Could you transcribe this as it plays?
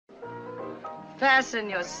Fasten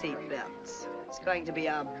your seatbelts. It's going to be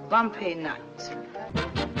a bumpy night.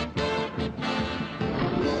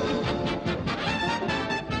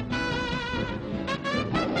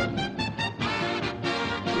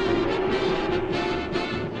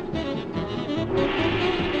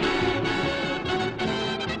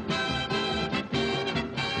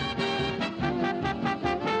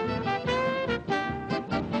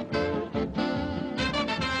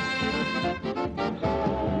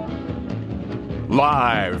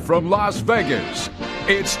 Live from Las Vegas,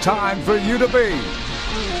 it's time for you to be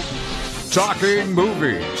Talking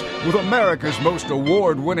Movies with America's most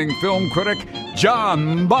award-winning film critic,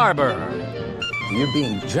 John Barber. You're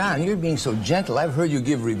being so gentle. I've heard you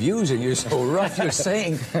give reviews and you're so rough. You're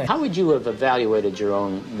saying... How would you have evaluated your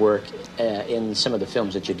own work in some of the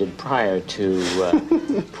films that you did prior to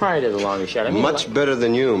The Longest Shot? I mean, much better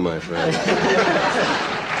than you, my friend.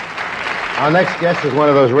 Our next guest is one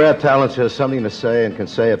of those rare talents who has something to say and can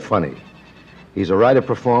say it funny. He's a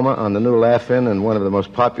writer-performer on the new Laugh-In and one of the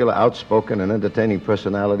most popular, outspoken, and entertaining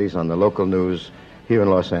personalities on the local news here in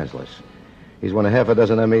Los Angeles. He's won a half a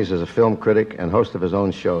dozen Emmys as a film critic and host of his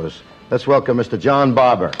own shows. Let's welcome Mr. John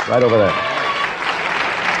Barber, right over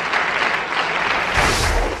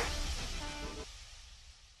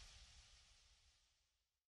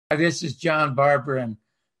there. This is John Barber, and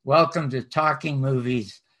welcome to Talking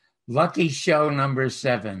Movies. Lucky show number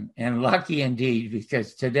 7, and lucky indeed,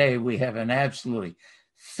 because today we have an absolutely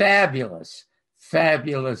fabulous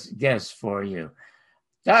guest for you.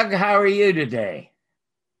 Doug, how are you today?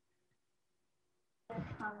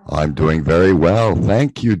 I'm doing very well.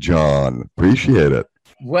 Thank you, John. Appreciate it.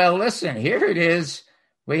 Well, listen, here it is.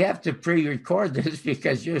 We have to pre-record this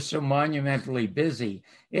because you're so monumentally busy.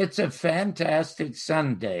 It's a fantastic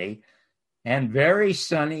Sunday. And very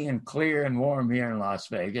sunny and clear and warm here in Las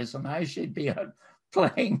Vegas. And I should be out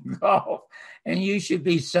playing golf. And you should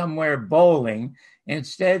be somewhere bowling.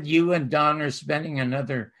 Instead, you and Don are spending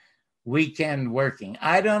another weekend working.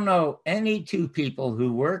 I don't know any two people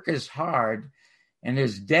who work as hard and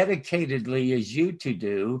as dedicatedly as you two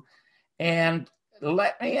do. And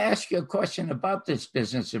let me ask you a question about this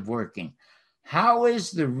business of working. How is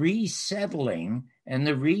the resettling and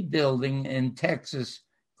the rebuilding in Texas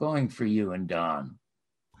going for you and Don?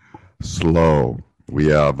 Slow. We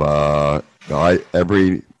have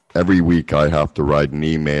every week I have to write an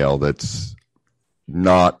email that's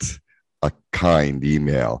not a kind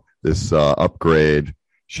email. This upgrade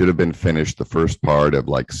should have been finished. The first part of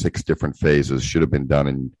like 6 different phases should have been done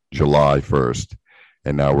in July 1st,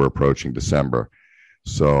 and now we're approaching December.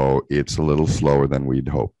 So it's a little slower than we'd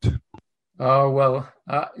hoped. Oh, well,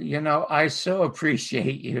 I so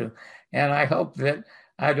appreciate you, and I hope that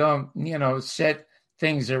I don't, set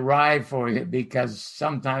things awry for you, because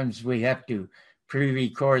sometimes we have to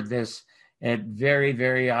pre-record this at very,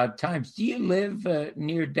 very odd times. Do you live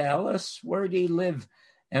near Dallas? Where do you live,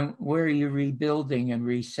 and where are you rebuilding and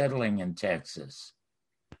resettling in Texas?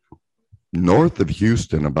 North of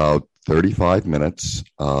Houston, about 35 minutes,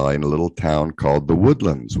 in a little town called the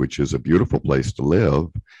Woodlands, which is a beautiful place to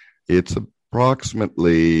live. It's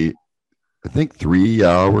approximately, I think, 3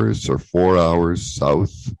 hours or 4 hours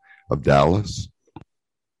south of Dallas.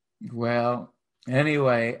 Well,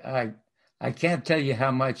 anyway, I can't tell you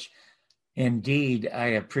how much indeed I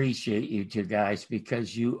appreciate you two guys,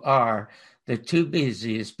 because you are the two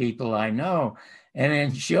busiest people I know. And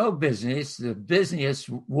in show business, the busiest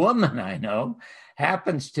woman I know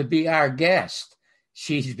happens to be our guest.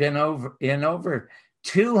 She's been in over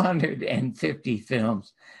 250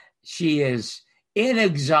 films. She is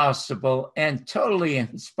inexhaustible and totally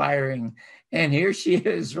inspiring. And here she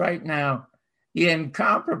is right now, the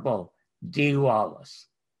incomparable Dee Wallace.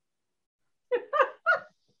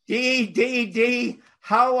 Dee,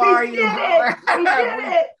 how are you? We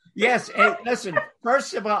did it. Yes. Hey, listen,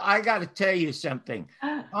 first of all, I got to tell you something.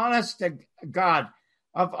 Honest to God,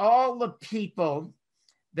 of all the people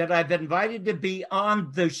that I've invited to be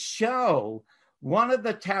on the show, one of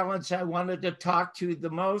the talents I wanted to talk to the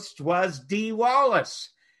most was Dee Wallace.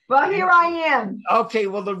 Well, here I am. Okay,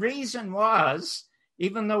 well, the reason was,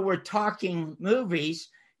 even though we're talking movies,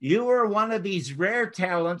 you are one of these rare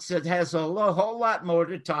talents that has a whole lot more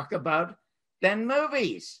to talk about than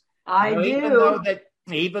movies. I do.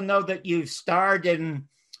 Even though that you've starred in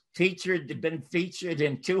been featured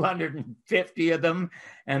in 250 of them,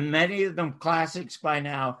 and many of them classics by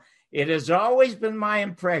now, it has always been my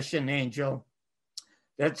impression, Angel,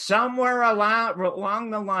 that somewhere along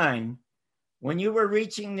the line, when you were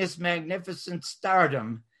reaching this magnificent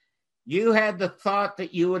stardom, you had the thought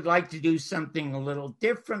that you would like to do something a little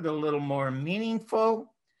different, a little more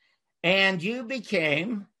meaningful, and you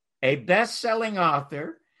became a best-selling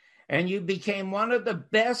author, and you became one of the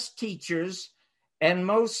best teachers and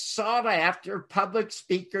most sought-after public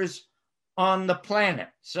speakers on the planet.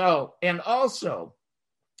 So, and also,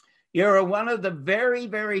 you're one of the very,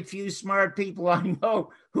 very few smart people I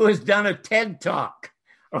know who has done a TED Talk.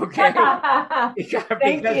 Okay?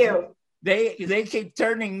 Thank you. They keep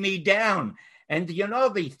turning me down. And you know,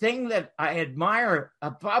 the thing that I admire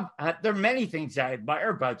about, there are many things I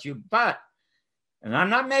admire about you, but, and I'm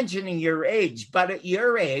not mentioning your age, but at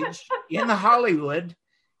your age in Hollywood,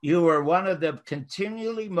 you are one of the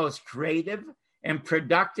continually most creative and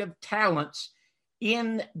productive talents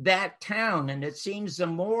in that town. And it seems the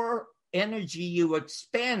more energy you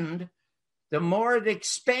expend, the more it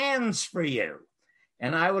expands for you.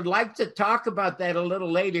 And I would like to talk about that a little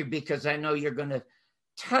later because I know you're going to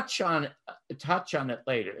touch on it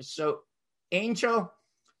later. So, Angel,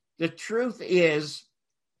 the truth is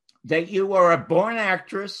that you are a born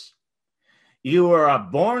actress, you are a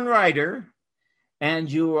born writer,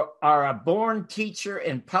 and you are a born teacher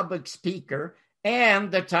and public speaker.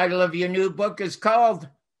 And the title of your new book is called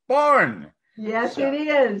Born. Yes, it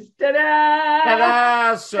is. Ta-da!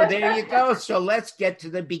 Ta-da! So there you go. So let's get to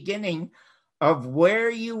the beginning of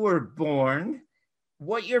where you were born,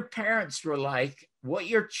 what your parents were like, what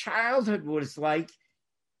your childhood was like,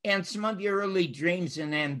 and some of your early dreams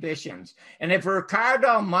and ambitions. And if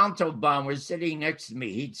Ricardo Montalban was sitting next to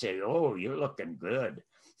me, he'd say, "Oh, you're looking good."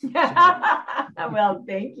 Well,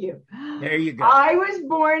 thank you. There you go. I was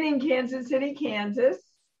born in Kansas City, Kansas.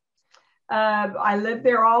 I lived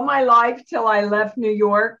there all my life till I left New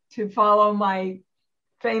York to follow my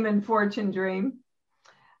fame and fortune dream.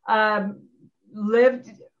 Lived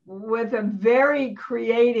with a very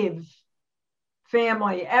creative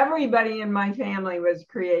family. Everybody in my family was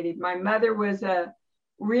creative. My mother was a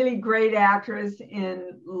really great actress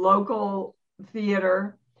in local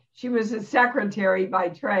theater. She was a secretary by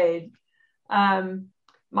trade.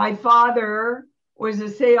 My father was a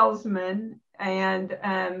salesman,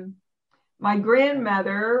 and my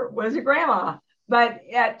grandmother was a grandma. But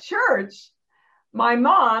at church, my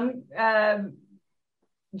mom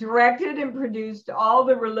directed and produced all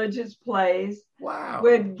the religious plays. Wow.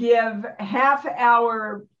 Would give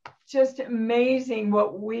half-hour, just amazing,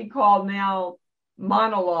 what we call now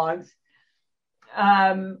monologues.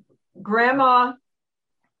 Grandma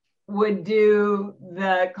would do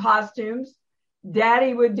the costumes.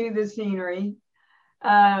 Daddy would do the scenery.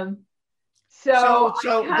 So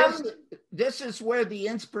this is where the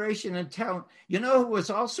inspiration and talent. You know who was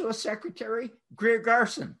also a secretary? Greer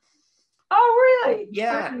Garson. Oh, really?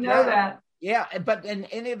 Yeah, I didn't know that. Yeah, but in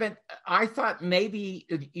any event, I thought maybe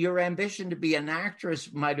your ambition to be an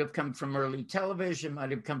actress might have come from early television,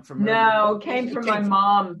 might have come from it came from my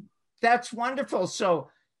mom. That's wonderful. So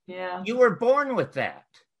yeah, you were born with that.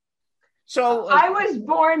 So I was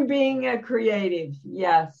born being a creative.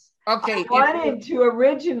 Yes. Okay. I wanted to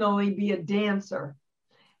originally be a dancer,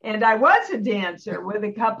 and I was a dancer with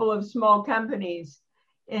a couple of small companies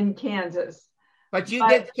in Kansas. But you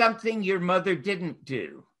did something your mother didn't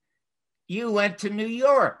do. You went to New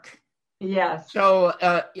York. Yes. So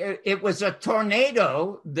it was a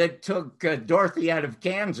tornado that took Dorothy out of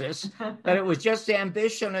Kansas, but it was just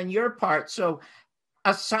ambition on your part. So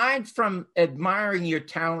aside from admiring your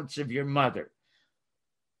talents of your mother,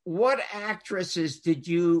 what actresses did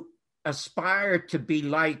you aspire to be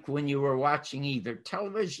like when you were watching either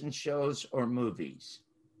television shows or movies?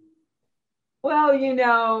 Well, you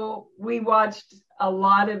know, we watched a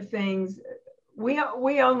lot of things. We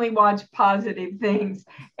only watch positive things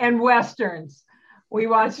and Westerns. We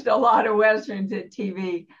watched a lot of Westerns at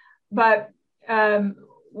TV, but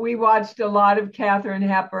we watched a lot of Katharine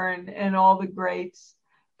Hepburn and all the greats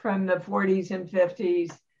from the 40s and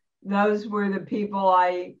 50s. Those were the people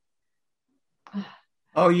that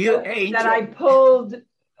I pulled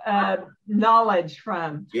knowledge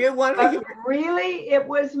from. Really, it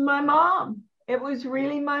was my mom. It was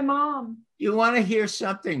really my mom. You want to hear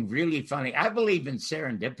something really funny? I believe in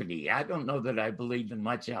serendipity. I don't know that I believe in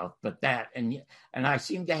much else but that. And I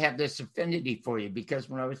seem to have this affinity for you because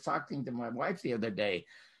when I was talking to my wife the other day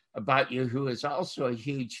about you, who is also a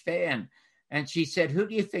huge fan, and she said, "Who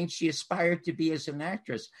do you think she aspired to be as an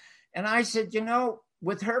actress?" And I said, you know,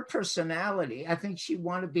 with her personality, I think she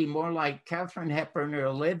wanted to be more like Katharine Hepburn or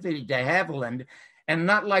Olivia de Havilland and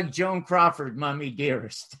not like Joan Crawford, Mommy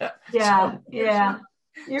Dearest. Yeah, yeah.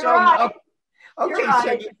 You're right. Okay, You're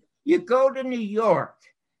right. So you go to New York.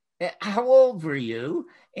 How old were you?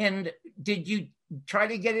 And did you try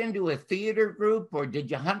to get into a theater group or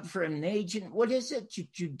did you hunt for an agent? What is it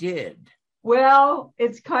that you did? Well,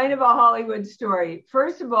 it's kind of a Hollywood story.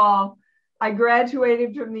 First of all, I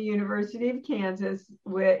graduated from the University of Kansas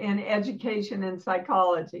in education and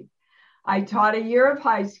psychology. I taught a year of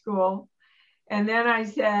high school, and then I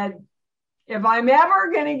said, if I'm ever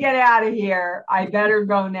going to get out of here, I better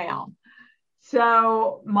go now.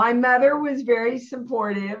 So my mother was very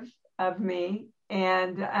supportive of me,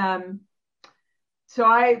 and so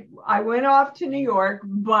I went off to New York,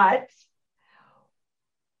 but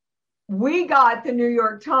we got the New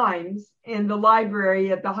York Times in the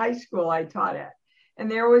library at the high school I taught at.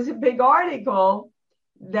 And there was a big article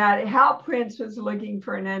that Hal Prince was looking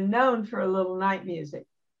for an unknown for a little night music.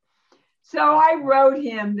 So I wrote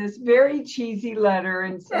him this very cheesy letter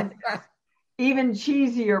and sent even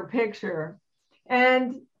cheesier picture.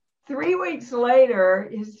 And 3 weeks later,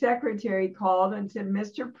 his secretary called and said,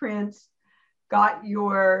 Mr. Prince got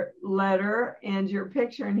your letter and your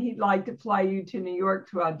picture, and he'd like to fly you to New York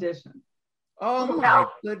to audition. Oh, my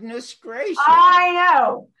goodness gracious. I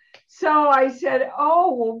know. So I said,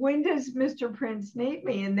 oh, well, when does Mr. Prince need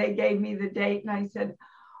me? And they gave me the date, and I said,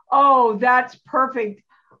 oh, that's perfect.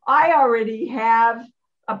 I already have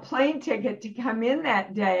a plane ticket to come in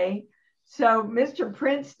that day. So Mr.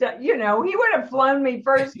 Prince, he would have flown me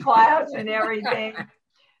first class and everything.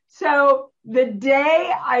 So the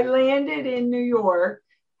day I landed in New York,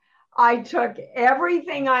 I took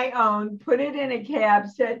everything I owned, put it in a cab,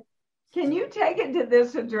 said, can you take it to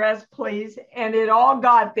this address, please? And it all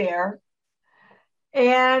got there.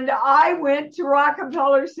 And I went to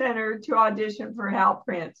Rockefeller Center to audition for Hal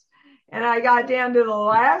Prince. And I got down to the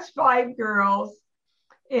last 5 girls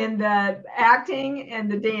in the acting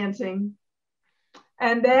and the dancing.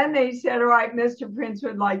 And then they said, all right, Mr. Prince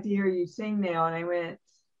would like to hear you sing now. And I went,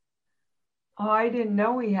 oh, I didn't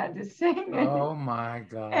know we had to sing. Oh, my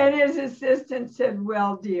God. And his assistant said,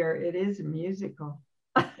 well, dear, it is a musical.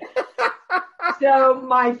 So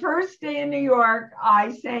my first day in New York,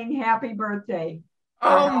 I sang Happy Birthday.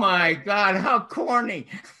 Oh, my God. How corny.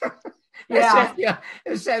 Yeah.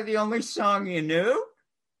 Is that the only song you knew?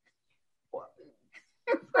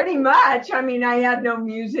 Pretty much. I mean, I had no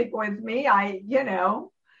music with me.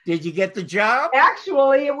 Did you get the job?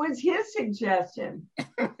 Actually, it was his suggestion.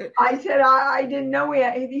 I said, I didn't know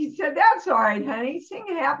he said, that's all right, honey. Sing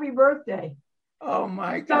Happy Birthday. Oh,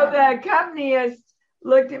 my God. So the accompanist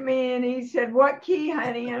looked at me and he said, what key,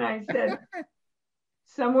 honey? And I said,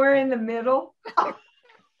 somewhere in the middle.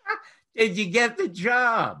 Did you get the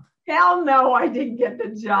job? Hell no, I didn't get the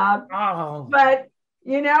job. Oh. But,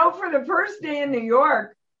 for the first day in New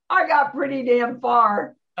York, I got pretty damn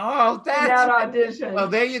far. Oh, that audition. Well,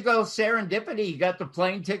 there you go. Serendipity. You got the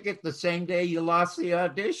plane ticket the same day you lost the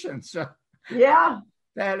audition. So yeah.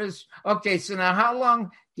 That is okay. So now how long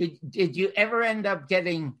did you ever end up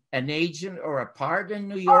getting an agent or a part in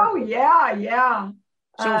New York? Oh, yeah.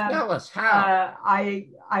 So tell us how. I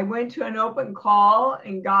went to an open call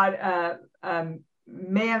and got a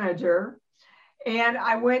manager, and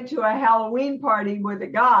I went to a Halloween party with a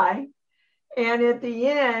guy, and at the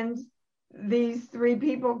end, these 3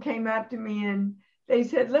 people came up to me and they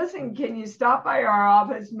said, listen, can you stop by our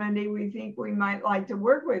office Monday? We think we might like to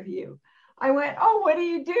work with you. I went, oh, what do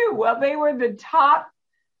you do? Well, they were the top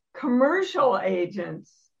commercial agents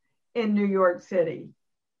in New York City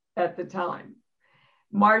at the time,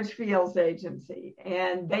 Marshfield's agency,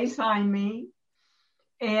 and they signed me.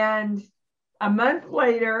 And a month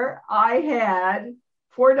later, I had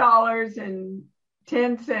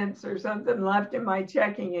 $4.10 or something left in my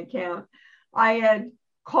checking account. I had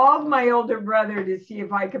called my older brother to see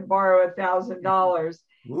if I could borrow $1,000,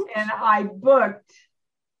 and I booked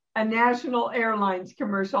a national airlines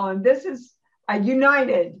commercial, and this is a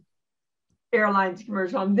United Airlines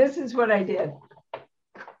commercial, and this is what I did.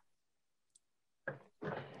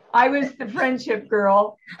 I was the friendship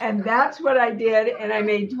girl, and that's what I did, and I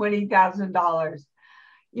made $20,000.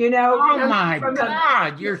 Oh my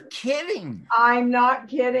God, you're kidding. I'm not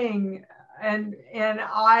kidding. And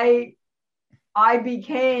I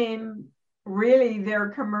became really their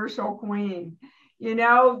commercial queen.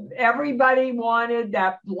 Everybody wanted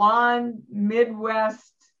that blonde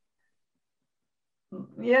Midwest,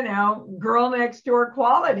 girl next door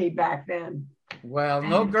quality back then. Well,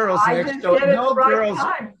 no girls next door. No girls.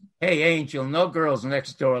 Hey, Angel, no girls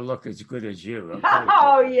next door look as good as you.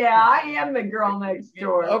 Oh, yeah, I am the girl next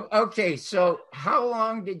door. Okay, so how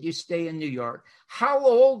long did you stay in New York? How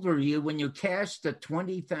old were you when you cashed the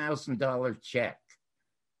 $20,000 check?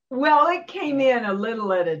 Well, it came in a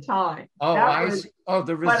little at a time. Oh, the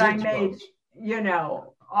residuals. What I made,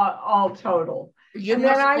 all total. And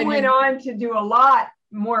then I went on to do a lot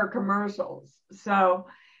more commercials. So,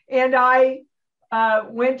 and I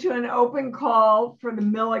went to an open call for the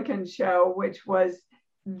Milliken show, which was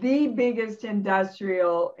the biggest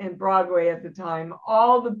industrial in Broadway at the time.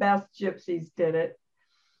 All the best gypsies did it.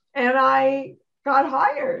 And I got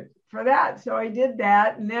hired for that. So I did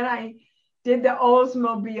that. And then I did the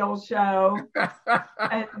Oldsmobile show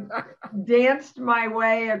and danced my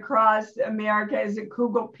way across America as a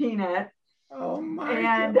Kugel peanut. Oh, my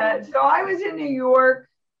And God. so I was in New York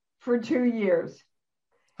for 2 years.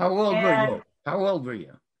 How old were you? How old were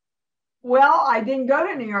you? Well, I didn't go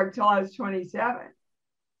to New York till I was 27.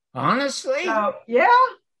 Honestly? So, yeah.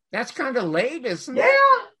 That's kind of late, isn't it?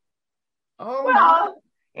 Yeah. Oh, Well,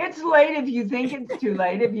 it's late if you think it's too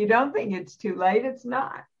late. If you don't think it's too late, it's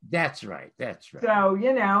not. that's right. That's right.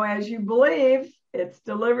 So, as you believe, it's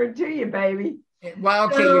delivered to you, baby. Well,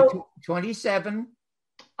 okay, So- you're 27.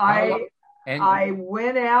 I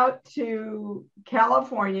went out to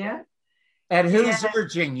California. At whose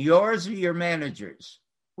urging, yours or your manager's?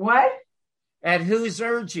 What? At whose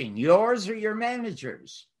urging, yours or your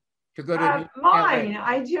manager's? To go to mine.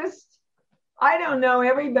 LA? I don't know.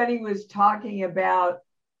 Everybody was talking about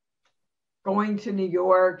going to New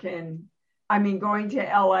York and going to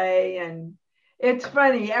LA. And it's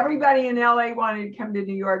funny. Everybody in LA wanted to come to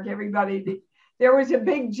New York. There was a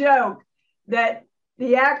big joke that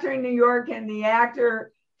the actor in New York and the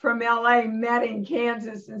actor from LA met in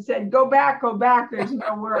Kansas and said, go back, there's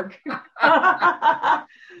no work.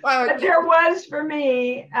 But there was for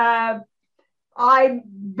me. I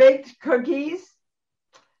baked cookies,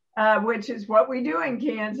 which is what we do in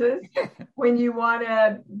Kansas when you want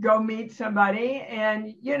to go meet somebody.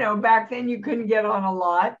 And, back then you couldn't get on a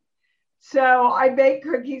lot. So I baked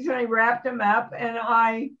cookies and I wrapped them up and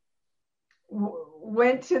I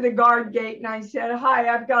went to the guard gate and I said, hi,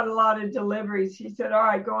 I've got a lot of deliveries. He said, all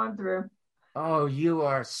right, go on through. Oh, you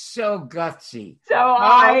are so gutsy. So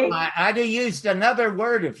I'd have used another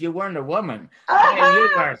word if you weren't a woman. You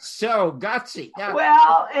are so gutsy. Yeah.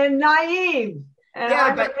 Well, and naive. And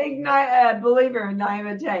I'm a big believer in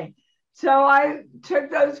naivete. So I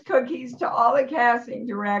took those cookies to all the casting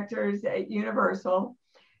directors at Universal.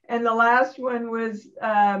 And the last one was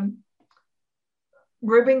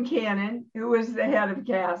Reuben Cannon, who was the head of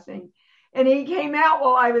casting. And he came out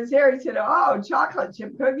while I was there. He said, oh, chocolate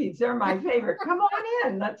chip cookies, they're my favorite. Come on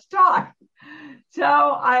in, let's talk. So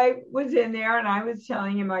I was in there and I was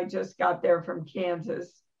telling him I just got there from Kansas.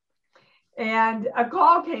 And a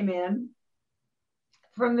call came in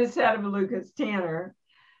from the set of Lucas Tanner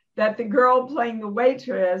that the girl playing the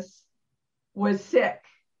waitress was sick.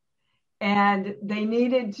 And they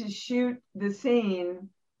needed to shoot the scene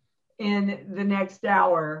in the next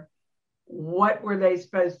hour. What were they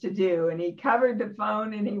supposed to do? And he covered the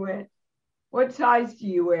phone and he went, what size do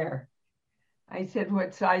you wear? I said,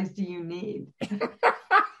 what size do you need?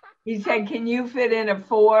 He said, can you fit in a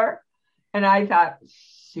 4? And I thought,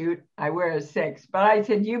 shoot, I wear a 6. But I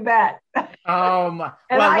said, you bet. Oh, my.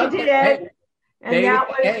 And well, I did.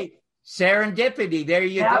 Hey, serendipity. There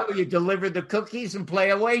you go. You deliver the cookies and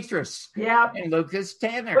play a waitress. Yeah. And Lucas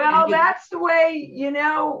Tanner. Well, that's the way,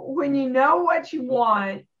 when you know what you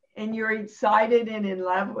want, and you're excited and in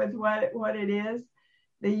love with what it is,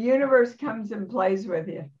 the universe comes and plays with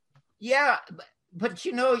you. Yeah, but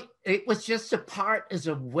it was just a part as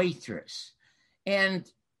a waitress. And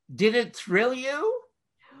did it thrill you?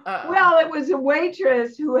 Well, it was a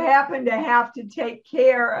waitress who happened to have to take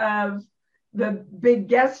care of the big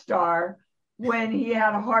guest star when he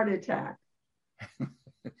had a heart attack.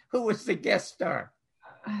 Who was the guest star?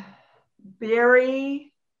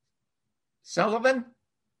 Barry Sullivan?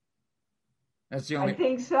 That's the only. I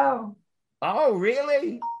think so. Oh,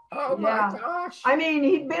 really? Oh, yeah. my gosh. I mean,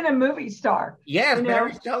 he'd been a movie star. Yes,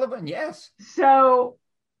 Barry Sullivan, yes. So,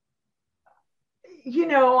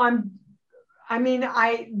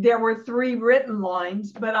 there were 3 written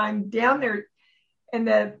lines, but I'm down there and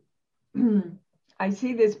I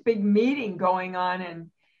see this big meeting going on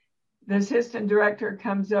and the assistant director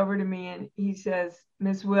comes over to me and he says,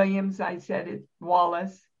 Miss Williams, I said, it's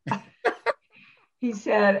Wallace. He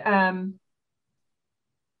said,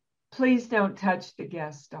 please don't touch the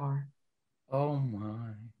guest star. Oh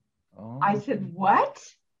my. Oh. I said, what?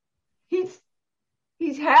 He's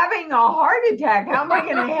having a heart attack. How am I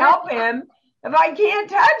going to help him if I can't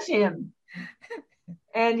touch him?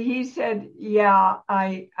 And he said, yeah,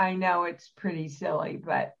 I know it's pretty silly,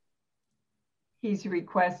 but he's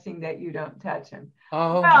requesting that you don't touch him.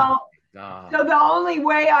 Oh, well, God. So the only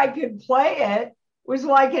way I could play it was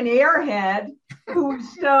like an airhead who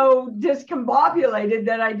was so discombobulated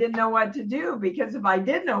that I didn't know what to do, because if I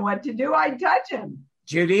did know what to do, I'd touch him.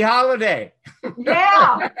 Judy Holliday.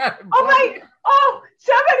 Yeah.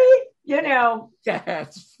 Somebody,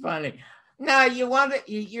 That's funny. No, you want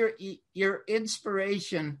to, your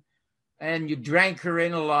inspiration, and you drank her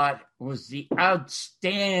in a lot, was the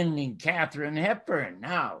outstanding Katharine Hepburn.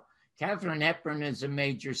 Now, Katharine Hepburn is a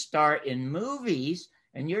major star in movies,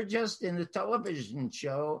 and you're just in the television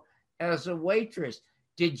show as a waitress.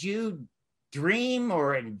 Did you dream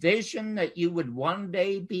or envision that you would one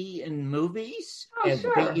day be in movies as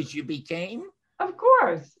big as you became? Of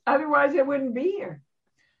course. Otherwise, I wouldn't be here.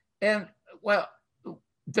 And, well,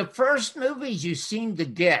 the first movies you seem to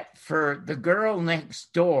get for The Girl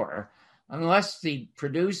Next Door, unless the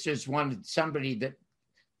producers wanted somebody that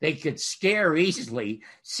they could scare easily,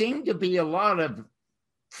 seemed to be a lot of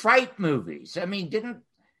fright movies. I mean,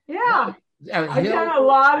 Yeah. I've done a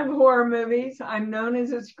lot of horror movies. I'm known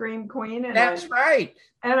as a scream queen. And That's right.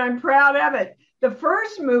 And I'm proud of it. The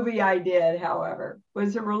first movie I did, however,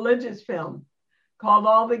 was a religious film called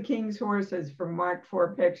All the King's Horses from Mark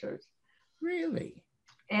IV Pictures. Really?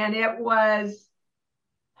 And it was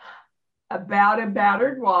about a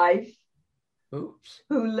battered wife who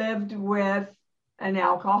lived with an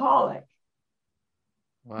alcoholic.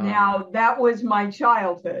 Wow. Now, that was my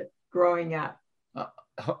childhood growing up.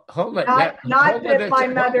 Hold it. Not that my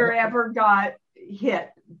mother ever got hit,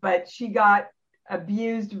 but she got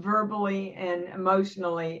abused verbally and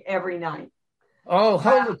emotionally every night. Oh,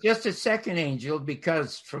 hold it just a second, Angel,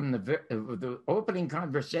 because from the opening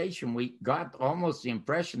conversation, we got almost the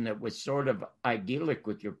impression that was sort of idyllic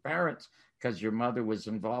with your parents because your mother was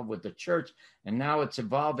involved with the church, and now it's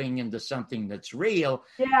evolving into something that's real.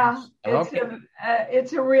 Yeah,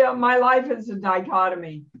 it's a real, my life is a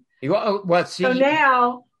dichotomy. So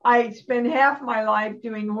now I spend half my life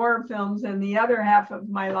doing horror films and the other half of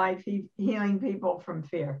my life healing people from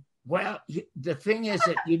fear. Well, the thing is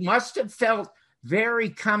that you must have felt very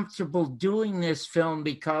comfortable doing this film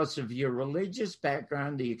because of your religious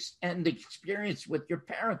background and the experience with your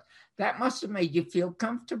parents. That must have made you feel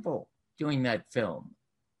comfortable doing that film.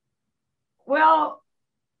 Well,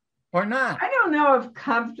 or not. I don't know if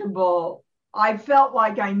comfortable. I felt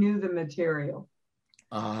like I knew the material.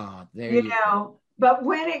 Ah, there you know, but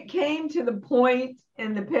when it came to the point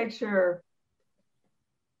in the picture,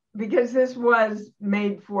 because this was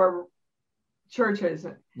made for churches,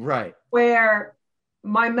 right, where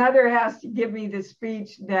my mother has to give me the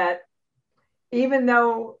speech that even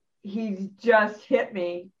though he's just hit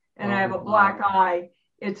me and I have a black eye,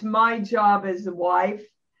 it's my job as a wife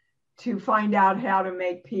to find out how to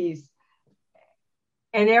make peace.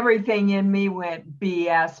 And everything in me went,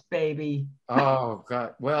 BS, baby. Oh,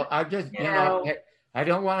 God. Well, I just, you know, I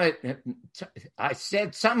don't want to, I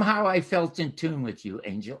said somehow I felt in tune with you,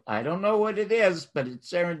 Angel. I don't know what it is, but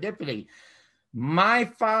it's serendipity. My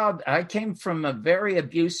father, I came from a very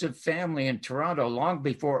abusive family in Toronto long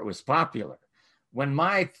before it was popular. When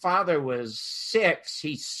my father was 6,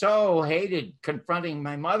 he so hated confronting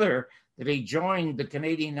my mother that he joined the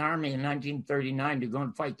Canadian Army in 1939 to go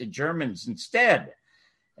and fight the Germans instead.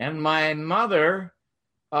 And my mother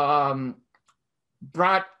brought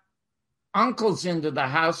uncles into the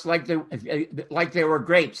house like they were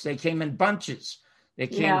grapes. They came in bunches. They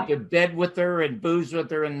came to bed with her and booze with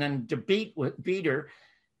her and then to beat her.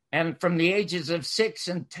 And from the ages of 6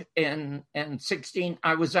 and 16,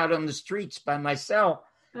 I was out on the streets by myself.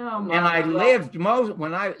 And I lived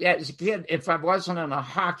as a kid, if I wasn't on a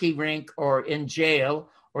hockey rink or in jail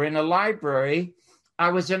or in a library, I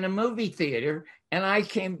was in a movie theater. And I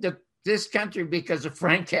came to this country because of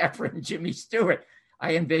Frank Capra and Jimmy Stewart.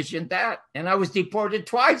 I envisioned that. And I was deported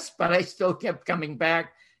twice, but I still kept coming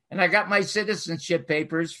back. And I got my citizenship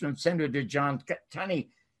papers from Senator John Tunney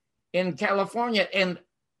in California. And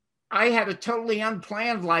I had a totally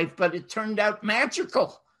unplanned life, but it turned out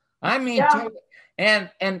magical. I mean, that's.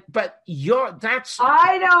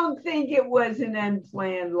 I don't think it was an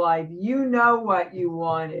unplanned life. You know what you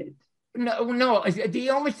wanted. No. The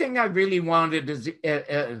only thing I really wanted is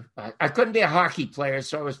I couldn't be a hockey player,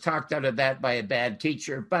 so I was talked out of that by a bad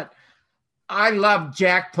teacher. But I loved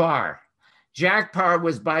Jack Parr. Jack Parr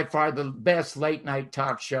was by far the best late night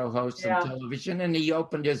talk show host on television, and he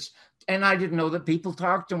opened his. And I didn't know that people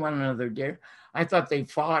talked to one another, dear. I thought they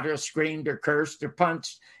fought or screamed or cursed or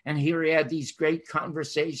punched. And here he had these great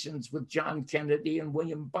conversations with John Kennedy and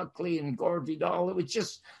William Buckley and Gore Vidal. It was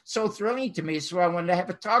just so thrilling to me. So I wanted to have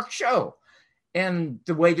a talk show. And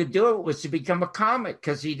the way to do it was to become a comic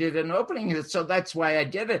because he did an opening. So that's why I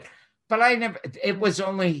did it. But it was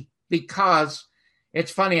only because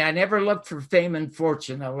it's funny. I never looked for fame and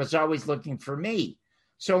fortune. I was always looking for me.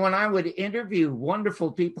 So when I would interview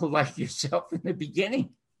wonderful people like yourself in the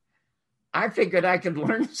beginning, I figured I could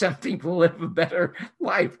learn something to live a better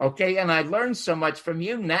life, okay? And I learned so much from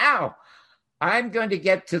you now. I'm going to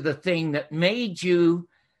get to the thing that made you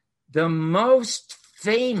the most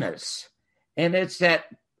famous. And it's that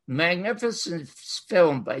magnificent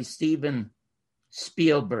film by Steven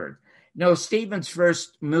Spielberg. No, Steven's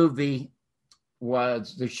first movie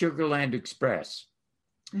was The Sugarland Express.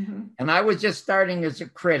 Mm-hmm. And I was just starting as a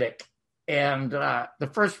critic, and the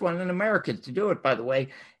first one in America to do it, by the way.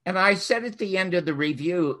 And I said at the end of the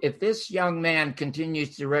review, if this young man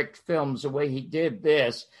continues to direct films the way he did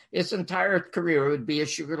this, his entire career would be a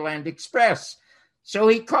Sugarland Express. So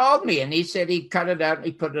he called me and he said he'd cut it out and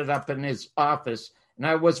he put it up in his office. And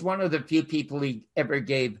I was one of the few people he ever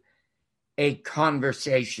gave a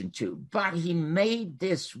conversation to. But he made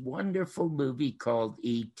this wonderful movie called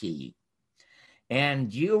E.T.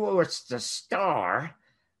 And you were the star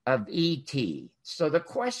of E.T. So the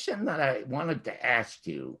question that I wanted to ask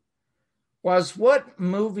you was, what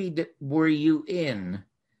movie were you in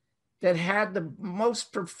that had the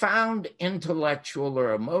most profound intellectual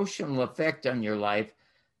or emotional effect on your life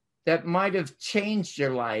that might have changed your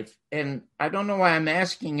life? And I don't know why I'm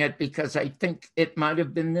asking it, because I think it might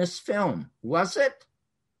have been this film. Was it?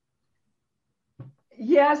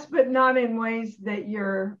 Yes, but not in ways that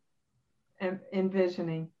you're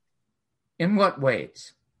envisioning. In what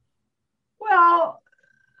ways? Well,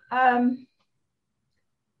 there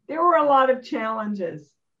were a lot of challenges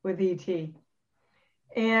with E.T.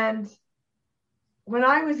 And when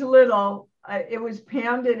I was little, it was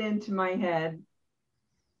pounded into my head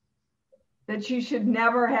that you should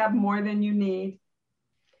never have more than you need,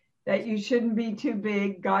 that you shouldn't be too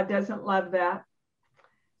big. God doesn't love that.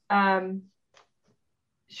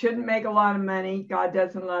 Shouldn't make a lot of money. God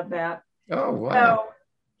doesn't love that. Oh, wow. So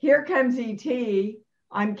here comes E.T.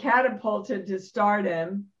 I'm catapulted to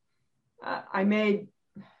stardom. I made,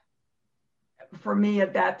 for me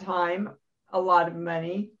at that time, a lot of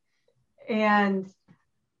money. And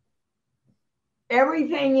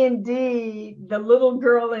everything in Dee, the little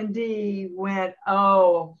girl in Dee went,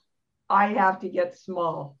 oh, I have to get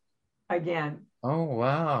small again. Oh,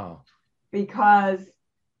 wow. Because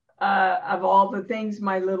of all the things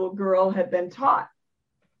my little girl had been taught.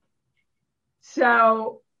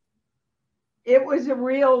 So it was a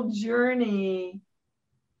real journey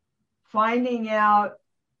finding out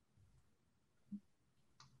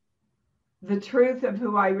the truth of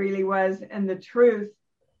who I really was and the truth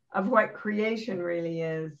of what creation really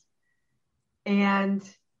is. And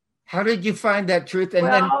how did you find that truth? And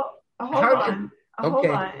hold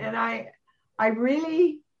on. And I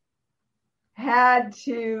really had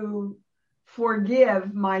to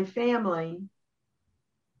forgive my family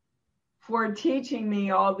for teaching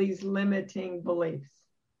me all these limiting beliefs.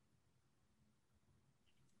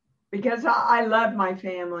 Because I love my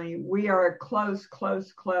family. We are a close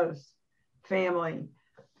family.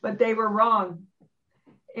 But they were wrong.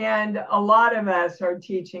 And a lot of us are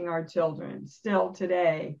teaching our children still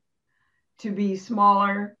today to be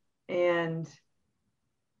smaller and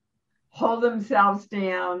hold themselves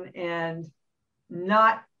down and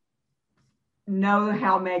not know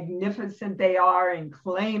how magnificent they are and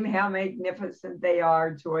claim how magnificent they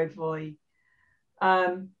are joyfully.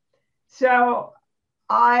 So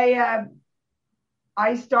I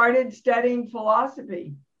started studying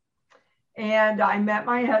philosophy, and I met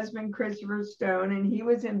my husband, Christopher Stone, and he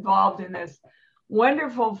was involved in this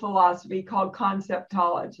wonderful philosophy called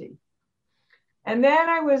conceptology. And then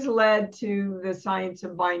I was led to the science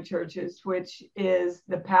of mind churches, which is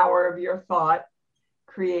the power of your thought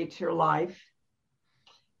creates your life.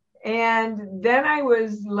 And then I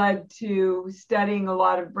was led to studying a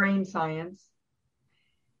lot of brain science.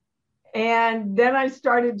 And then I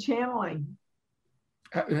started channeling.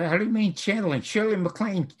 How do you mean channeling? Shirley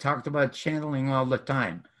MacLaine talked about channeling all the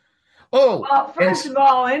time. Oh, well, first of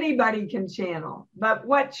all, anybody can channel. But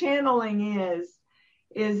what channeling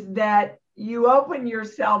is that you open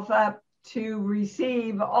yourself up to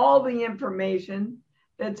receive all the information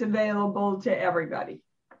that's available to everybody.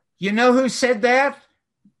 You know who said that?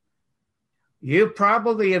 You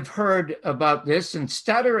probably have heard about this and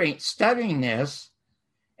studying this,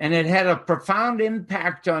 and it had a profound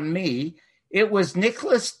impact on me. It was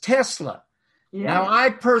Nikola Tesla. Yeah. Now,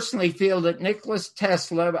 I personally feel that Nikola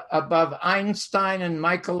Tesla, above Einstein and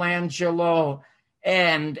Michelangelo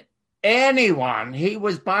and anyone, he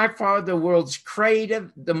was by far the world's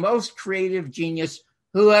the most creative genius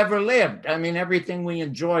who ever lived. I mean, everything we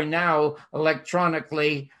enjoy now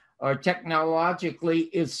electronically or technologically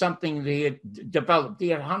is something they had developed. He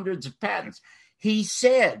had hundreds of patents. He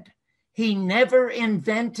said he never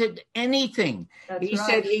invented anything. He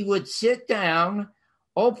said he would sit down,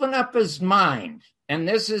 open up his mind, and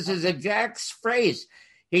this is his exact phrase.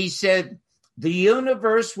 He said, The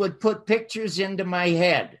universe would put pictures into my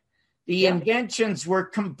head. The inventions were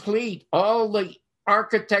complete. All the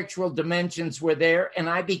architectural dimensions were there, and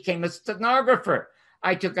I became a stenographer.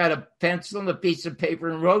 I took out a pencil and a piece of paper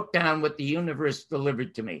and wrote down what the universe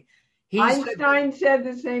delivered to me. Einstein said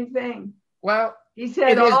the same thing. Well, he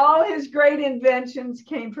said all his great inventions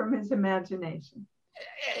came from his imagination.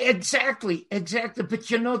 Exactly. But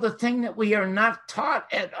the thing that we are not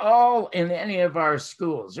taught at all in any of our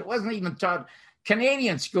schools, it wasn't even taught.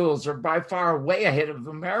 Canadian schools are by far way ahead of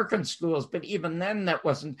American schools, but even then that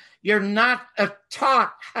wasn't. You're not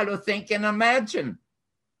taught how to think and imagine.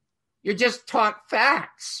 You're just taught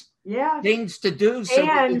facts. Yeah. Things to do. So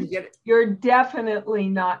and you're definitely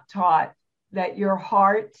not taught that your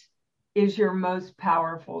heart is your most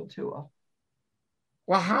powerful tool.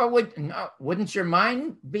 Well, wouldn't your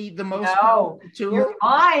mind be the most powerful tool? Your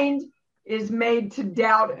mind is made to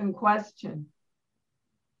doubt and question.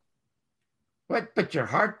 But your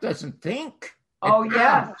heart doesn't think. Oh,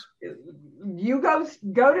 yes. You go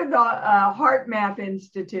to the Heart Math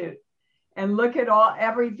Institute and look at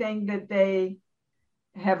everything that they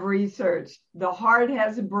have researched. The heart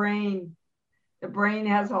has a brain. The brain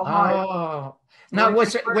has a heart. Oh, now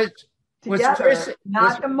together,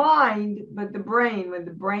 not the mind, but the brain. When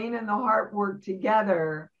the brain and the heart work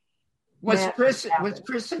together. Was Chris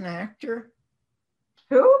an actor?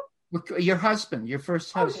 Who? Your husband, your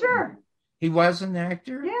first husband. Oh, sure. He was an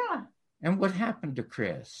actor? Yeah. And what happened to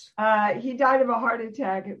Chris? He died of a heart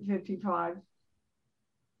attack at 55.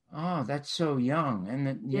 Oh, that's so young.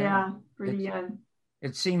 And pretty young.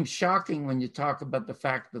 It seems shocking when you talk about the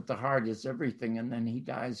fact that the heart is everything, and then he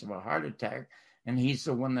dies of a heart attack, and he's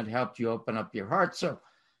the one that helped you open up your heart. So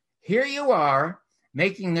here you are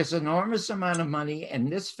making this enormous amount of money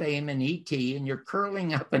and this fame in ET, and you're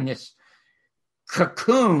curling up in this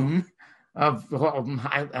cocoon of,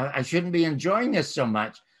 I shouldn't be enjoying this so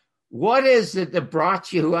much. What is it that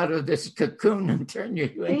brought you out of this cocoon and turned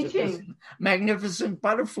you into this magnificent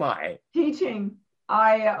butterfly? Teaching.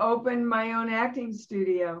 I opened my own acting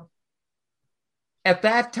studio. At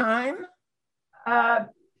that time?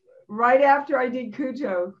 Right after I did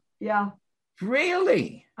Cujo. Yeah.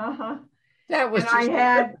 Really? Uh-huh. That was. And I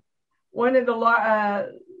had one of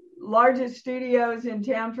the largest studios in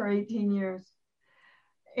town for 18 years.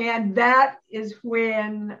 And that is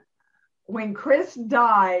when Chris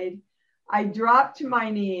died, I dropped to my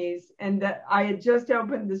knees, and that I had just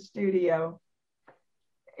opened the studio.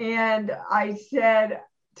 And I said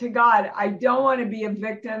to God, I don't want to be a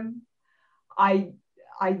victim. I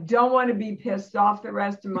don't want to be pissed off the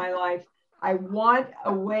rest of my life. I want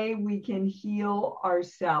a way we can heal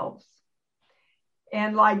ourselves.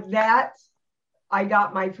 And like that, I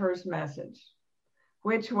got my first message,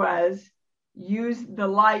 which was, use the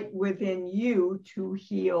light within you to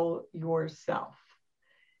heal yourself.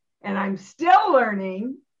 And I'm still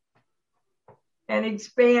learning and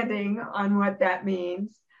expanding on what that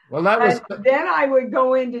means. Well, then I would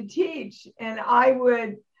go in to teach, and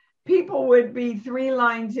people would be 3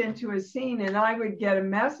 lines into a scene, and I would get a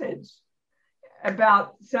message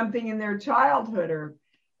about something in their childhood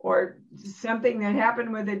or something that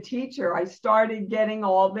happened with a teacher. I started getting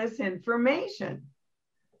all this information.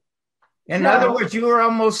 In other words, you were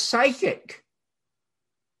almost psychic.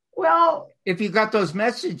 Well, if you got those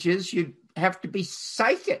messages, you'd have to be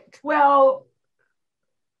psychic. Well,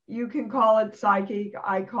 you can call it psychic.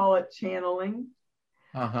 I call it channeling.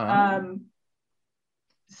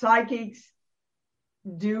 Psychics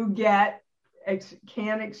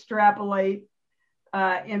can extrapolate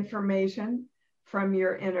information from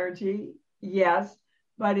your energy. Yes,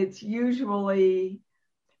 but it's usually,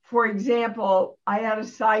 for example, I had a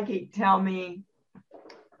psychic tell me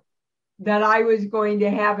that I was going to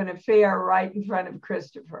have an affair right in front of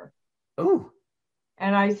Christopher. Oh.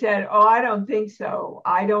 And I said, I don't think so.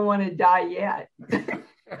 I don't want to die yet.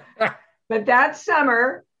 But that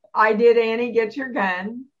summer, I did Annie, Get Your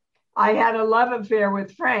Gun. I had a love affair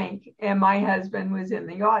with Frank, and my husband was in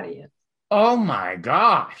the audience. Oh, my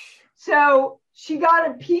gosh. So she got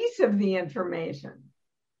a piece of the information,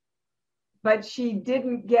 but she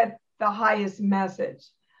didn't get the highest message.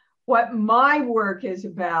 What my work is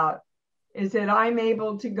about is that I'm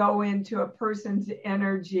able to go into a person's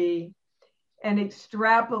energy and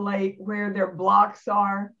extrapolate where their blocks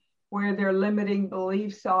are, where their limiting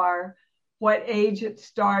beliefs are, what age it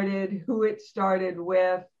started, who it started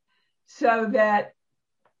with, so that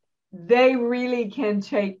they really can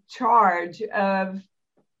take charge of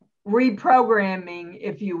reprogramming,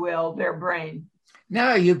 if you will, their brain.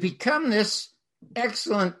 Now you become this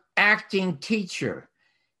excellent acting teacher.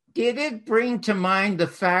 Did it bring to mind the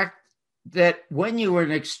fact that when you were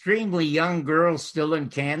an extremely young girl still in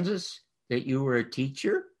Kansas, that you were a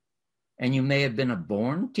teacher, and you may have been a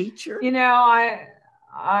born teacher? You know,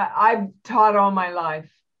 I've taught all my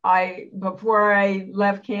life. Before I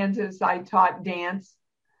left Kansas, I taught dance.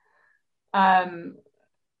 I'm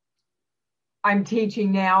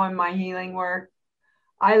teaching now in my healing work.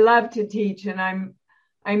 I love to teach, and I'm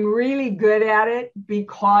really good at it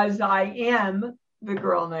because I am the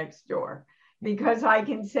girl next door, because I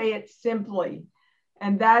can say it simply.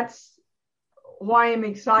 And that's why I'm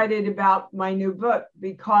excited about my new book,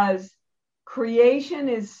 because creation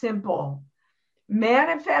is simple.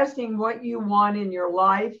 Manifesting what you want in your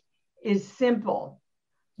life is simple,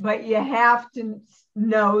 but you have to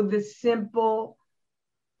know the simple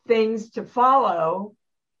things to follow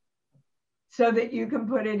so that you can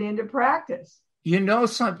put it into practice. You know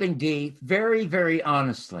something, Dee, very, very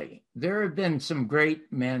honestly, there have been some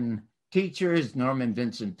great men, teachers, Norman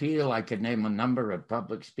Vincent Peale. I could name a number of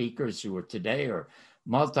public speakers who are today are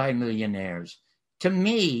multimillionaires. To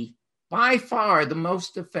me, by far, the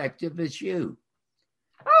most effective is you.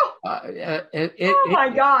 Oh, my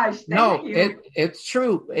gosh. Thank you. It's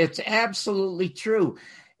true. It's absolutely true.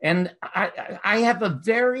 And I have a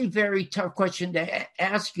very, very tough question to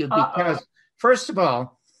ask you because, first of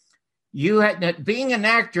all, being an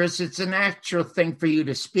actress, it's a natural thing for you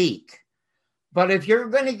to speak. But if you're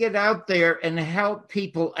going to get out there and help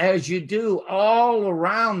people, as you do all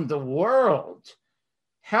around the world,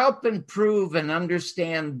 help improve and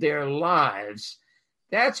understand their lives,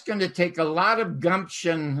 that's going to take a lot of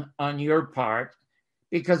gumption on your part,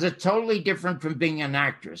 because it's totally different from being an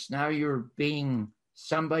actress. Now you're being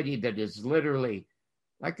somebody that is literally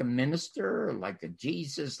like a minister, like a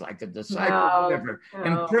Jesus, like a disciple, whatever.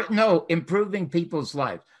 Improving people's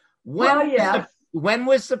lives. When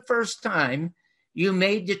was the first time you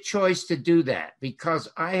made the choice to do that? Because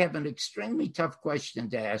I have an extremely tough question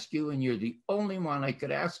to ask you, and you're the only one I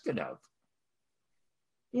could ask it of.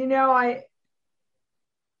 You know, I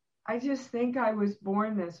just think I was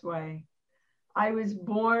born this way. I was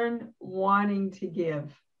born wanting to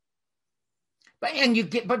give. But you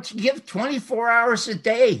give 24 hours a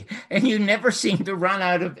day, and you never seem to run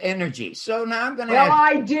out of energy. So now I'm going to. Well,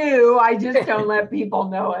 I do. I just don't let people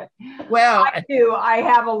know it. Well, I do. I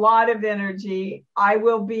have a lot of energy. I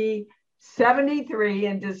will be 73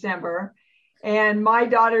 in December, and my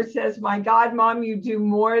daughter says, "My God, Mom, you do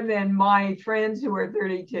more than my friends who are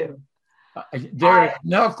 32." There's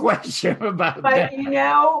no question about that. But you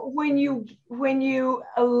know, when you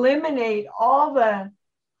eliminate all the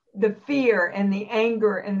fear and the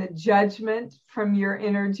anger and the judgment from your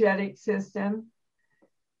energetic system,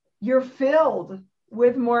 you're filled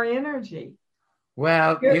with more energy.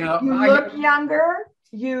 Well, you look younger,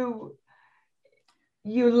 you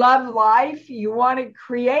love life, you want to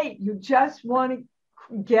create, you just want to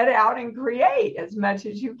get out and create as much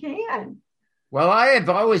as you can. Well, I have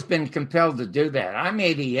always been compelled to do that. I'm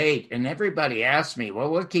 88, and everybody asks me, well,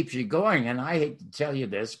 what keeps you going? And I hate to tell you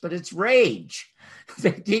this, but it's rage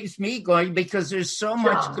that keeps me going, because there's so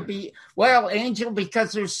much to be, well, Angel,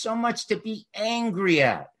 because there's so much to be angry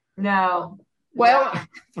at. No. Well,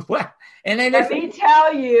 and then let me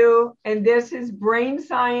tell you, and this is brain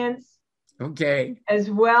science, okay, as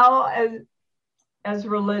well as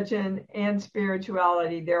religion and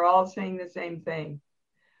spirituality. They're all saying the same thing.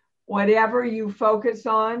 Whatever you focus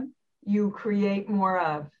on, you create more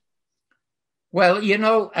of. Well, you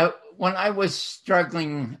know, when I was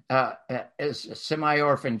struggling as a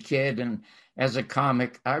semi-orphan kid and as a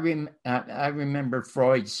comic, I remember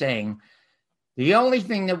Freud saying, the only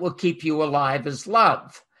thing that will keep you alive is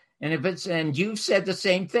love. And you've said the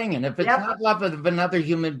same thing. And if it's not love of another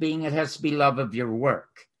human being, it has to be love of your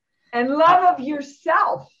work. And love of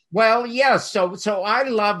yourself. Well, yes. So I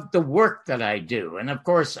love the work that I do. And of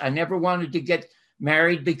course, I never wanted to get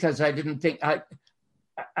married because I didn't think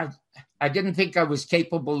I didn't think I was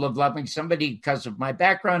capable of loving somebody because of my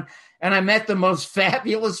background. And I met the most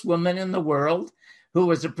fabulous woman in the world, who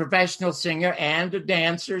was a professional singer and a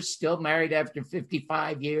dancer, still married after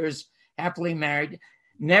 55 years, happily married.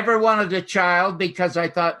 Never wanted a child because I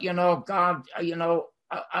thought, God,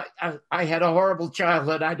 I had a horrible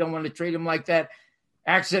childhood. I don't want to treat him like that.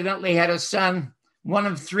 Accidentally had a son, one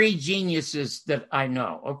of 3 geniuses that I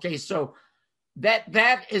know. Okay, so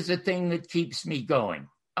that is a thing that keeps me going.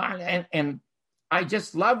 And I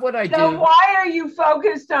just love what I do. So why are you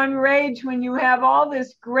focused on rage when you have all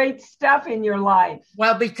this great stuff in your life?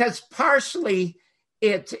 Well, because partially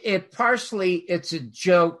it's a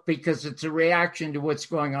joke, because it's a reaction to what's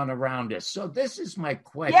going on around us. So this is my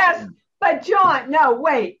question. Yes, But John, no,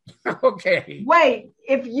 wait. Okay. Wait.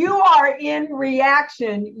 If you are in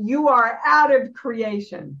reaction, you are out of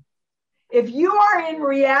creation. If you are in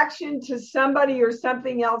reaction to somebody or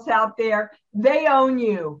something else out there, they own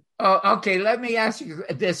you. Oh, okay. Let me ask you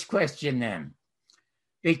this question then,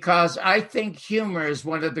 because I think humor is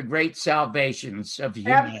one of the great salvations of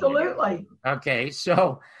humanity. Absolutely. Okay.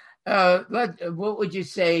 So what would you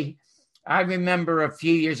say? I remember a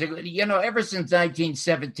few years ago, ever since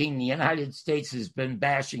 1917, the United States has been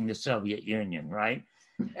bashing the Soviet Union, right?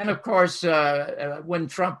 And of course, when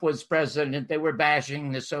Trump was president, they were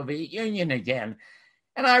bashing the Soviet Union again.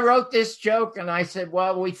 And I wrote this joke and I said,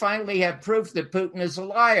 well, we finally have proof that Putin is a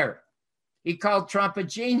liar. He called Trump a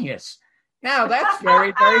genius. Now, that's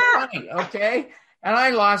very, very funny, okay? And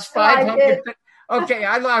I lost 500. Okay,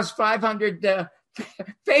 I lost 500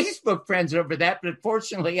 Facebook friends over that, but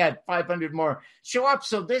fortunately I had 500 more show up.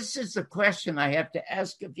 So this is the question I have to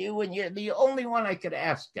ask of you, and you're the only one I could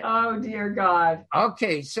ask it. Oh, dear God.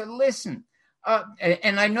 Okay, so listen,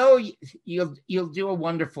 and I know you'll do a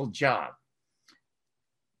wonderful job,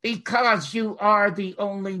 because you are the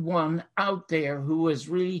only one out there who is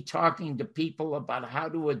really talking to people about how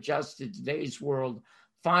to adjust to today's world,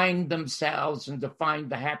 find themselves and to find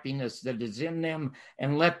the happiness that is in them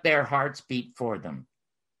and let their hearts beat for them.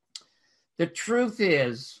 The truth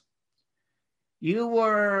is, you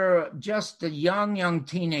were just a young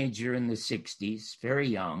teenager in the 60s, very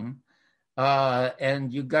young.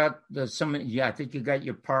 And you got I think you got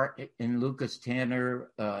your part in Lucas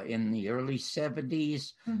Tanner in the early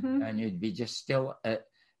 70s, and you'd be just still a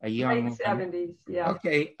young... Late 70s, yeah.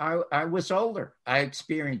 Okay, I was older. I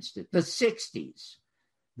experienced it. The 60s.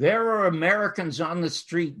 There were Americans on the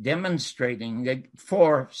street demonstrating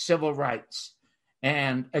for civil rights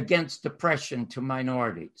and against oppression to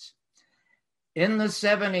minorities. In the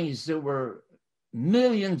 70s, there were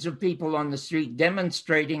millions of people on the street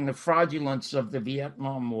demonstrating the fraudulence of the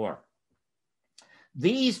Vietnam War.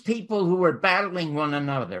 These people who were battling one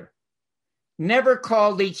another never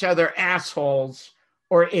called each other assholes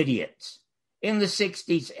or idiots in the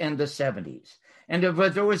 60s and the 70s. And if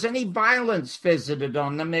there was any violence visited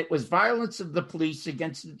on them, it was violence of the police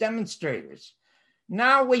against the demonstrators.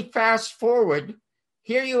 Now we fast forward.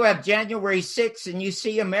 Here you have January 6th, and you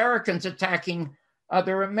see Americans attacking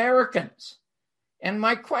other Americans. And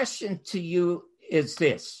my question to you is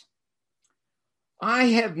this. I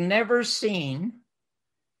have never seen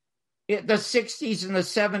it. The 60s and the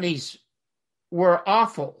 70s were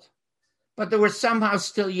awful, but they were somehow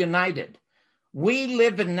still united. We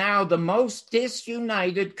live in now the most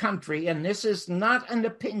disunited country, and this is not an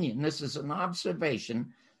opinion, this is an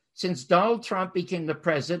observation, since Donald Trump became the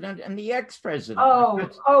president and the ex-president.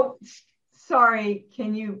 Oh, sorry.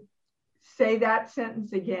 Can you say that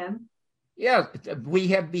sentence again? Yeah, we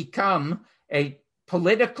have become a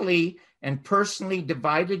politically and personally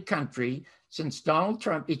divided country since Donald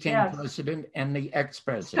Trump became president and the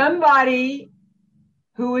ex-president. Somebody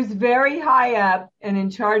who is very high up and in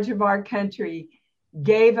charge of our country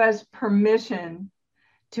gave us permission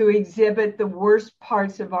to exhibit the worst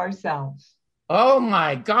parts of ourselves. Oh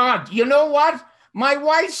my God. You know what? My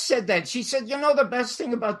wife said that. She said, the best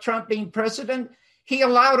thing about Trump being president, he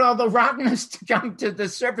allowed all the rottenness to come to the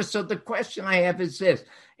surface. So the question I have is this,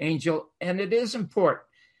 Angel, and it is important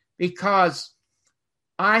because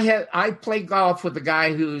I play golf with a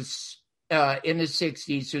guy who's in his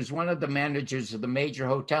 60s, who's one of the managers of the major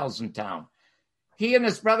hotels in town. He and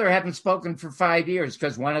his brother haven't spoken for 5 years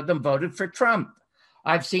because one of them voted for Trump.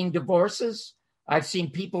 I've seen divorces. I've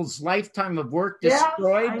seen people's lifetime of work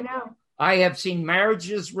destroyed. I know. I have seen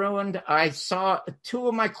marriages ruined. I saw 2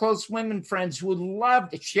 of my close women friends who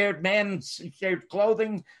loved, shared men, shared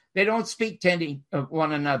clothing. They don't speak to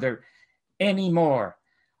one another anymore.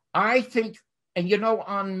 I think, and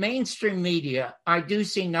on mainstream media, I do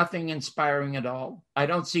see nothing inspiring at all. I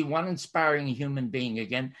don't see one inspiring human being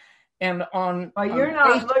again. And you're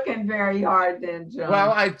not looking very hard then, John.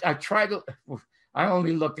 Well, I try to, I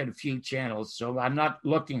only look at a few channels, so I'm not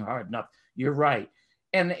looking hard enough. You're right.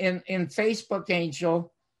 And in Facebook,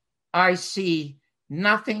 Angel, I see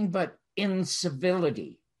nothing but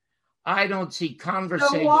incivility. I don't see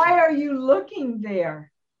conversation. So why are you looking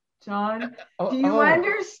there, John? Do you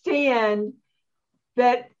understand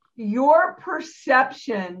that your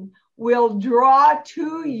perception will draw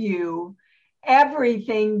to you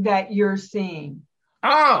everything that you're seeing?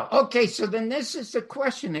 Oh, okay. So then this is the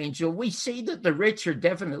question, Angel. We see that the rich are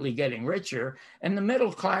definitely getting richer and the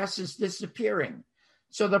middle class is disappearing.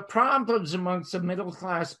 So the problems amongst the middle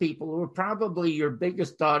class people, who are probably your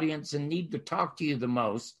biggest audience and need to talk to you the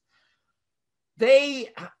most,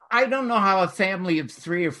 I don't know how a family of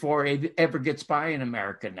 3 or 4 ever gets by in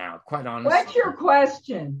America now, quite honestly. What's your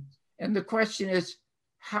question? And the question is,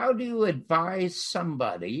 how do you advise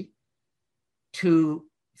somebody to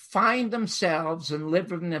find themselves and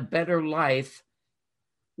live in a better life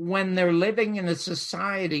when they're living in a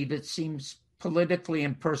society that seems politically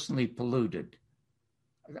and personally polluted?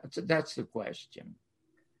 That's the question.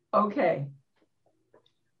 Okay.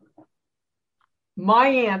 My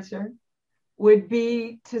answer would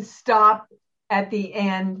be to stop at the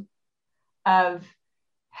end of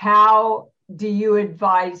how do you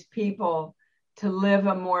advise people to live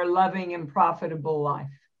a more loving and profitable life?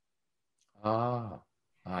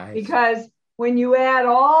 Because when you add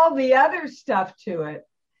all the other stuff to it,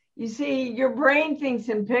 you see, your brain thinks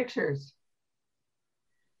in pictures.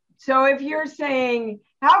 So if you're saying,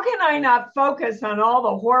 how can I not focus on all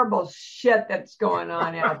the horrible shit that's going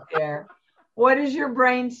on out there? What does your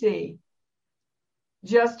brain see?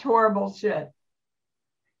 Just horrible shit.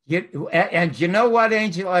 And you know what,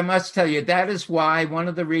 Angel? I must tell you, that is why one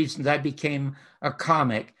of the reasons I became a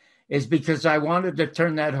comic is because I wanted to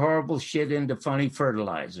turn that horrible shit into funny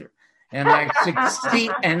fertilizer. And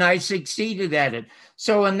I succeeded at it.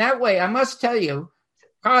 So in that way, I must tell you,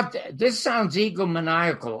 God, this sounds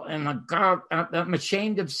egomaniacal, and God, I'm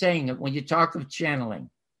ashamed of saying it when you talk of channeling.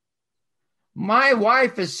 My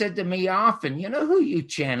wife has said to me often, you know who you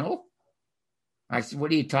channel? I said,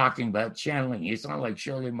 what are you talking about, channeling? You sound like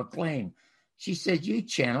Shirley MacLaine. She said, you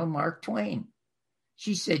channel Mark Twain.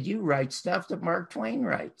 She said, you write stuff that Mark Twain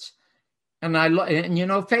writes. And you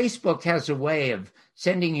know, Facebook has a way of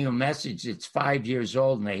sending you a message that's 5 years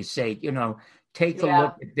old, and they say, you know, take a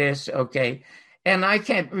look at this, okay? And I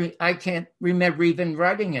can't remember even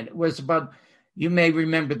writing it. It was about, you may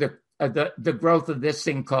remember the growth of this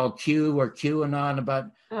thing called Q or QAnon about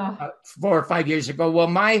 4 or 5 years ago. Well,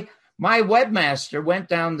 my webmaster went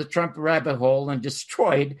down the Trump rabbit hole and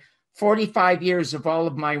destroyed 45 years of all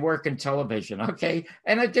of my work in television, okay?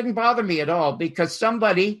 And it didn't bother me at all because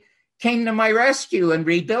somebody came to my rescue and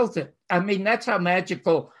rebuilt it. I mean, that's how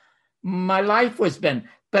magical my life has been.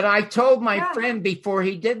 But I told my friend before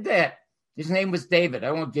he did that, his name was David.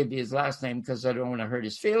 I won't give you his last name because I don't want to hurt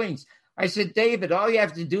his feelings. I said, David, all you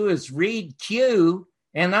have to do is read Q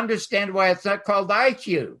and understand why it's not called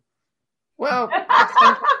IQ. Well,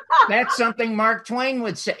 that's something Mark Twain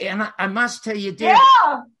would say. And I must tell you, Dave,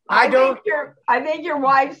 I think your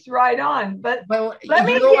wife's right on. But let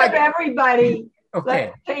me give everybody,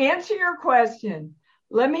 to answer your question,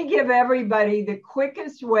 let me give everybody the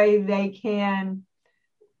quickest way they can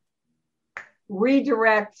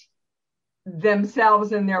redirect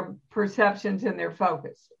themselves and their perceptions and their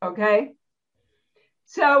focus, okay?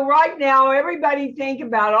 So right now, everybody think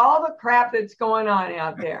about all the crap that's going on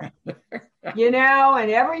out there, you know, and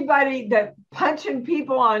everybody that punching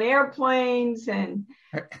people on airplanes and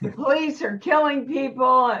the police are killing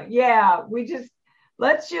people. Yeah,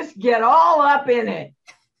 let's just get all up in it.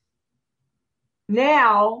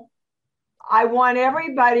 Now, I want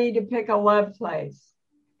everybody to pick a love place,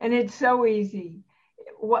 and it's so easy.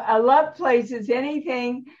 A love place is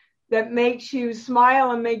anything that makes you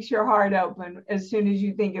smile and makes your heart open as soon as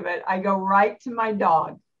you think of it. I go right to my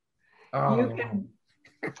dog. You can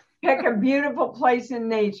pick a beautiful place in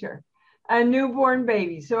nature, a newborn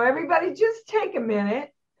baby. So everybody just take a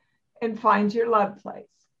minute and find your love place.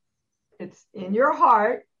 It's in your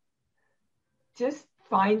heart. Just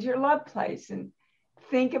find your love place and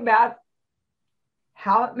think about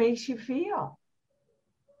how it makes you feel.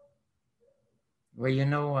 Well, you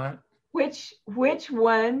know what? Which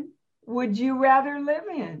one would you rather live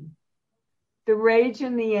in? The rage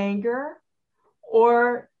and the anger,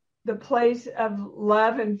 or the place of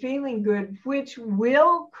love and feeling good, which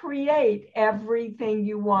will create everything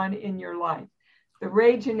you want in your life? The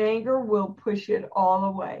rage and anger will push it all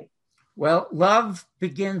away. Well, love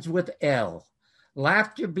begins with L.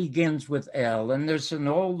 Laughter begins with L. And there's an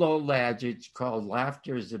old adage called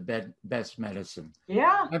laughter is the best medicine.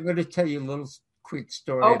 Yeah. I'm going to tell you a little quick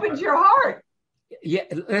story. Opens your heart. Yeah,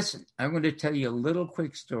 listen, I'm going to tell you a little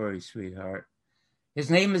quick story, sweetheart.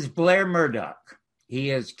 His name is Blair Murdoch. He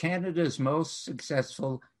is Canada's most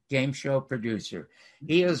successful game show producer.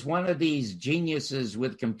 He is one of these geniuses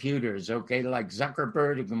with computers, okay, like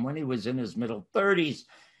Zuckerberg. And when he was in his middle 30s,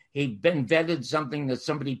 he'd invented something that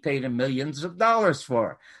somebody paid him millions of dollars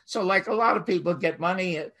for. So like a lot of people get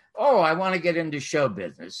money, I want to get into show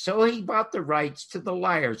business. So he bought the rights to the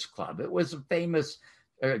Liars Club. It was a famous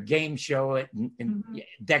game show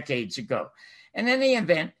decades ago. And in the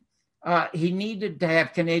event, he needed to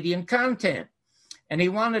have Canadian content. And he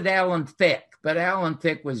wanted Alan Thicke, but Alan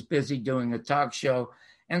Thicke was busy doing a talk show.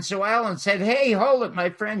 And so Alan said, hey, hold it, my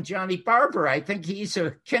friend Johnny Barber. I think he's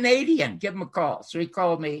a Canadian. Give him a call. So he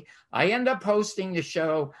called me. I end up hosting the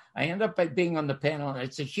show. I end up being on the panel, and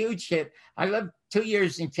it's a huge hit. I lived 2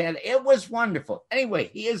 years in Canada. It was wonderful. Anyway,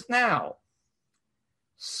 he is now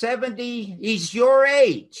 70. He's your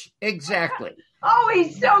age. Exactly. Oh,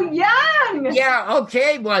 he's so young. Yeah,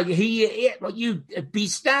 okay. Well, you'd be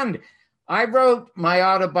stunned. I wrote my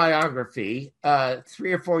autobiography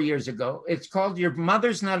 3 or 4 years ago. It's called "Your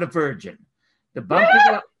Mother's Not a Virgin." The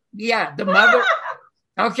mother.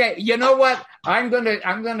 Okay, you know what? I'm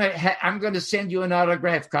gonna send you an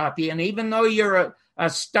autographed copy. And even though you're a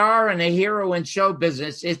star and a hero in show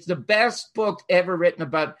business, it's the best book ever written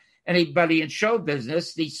about anybody in show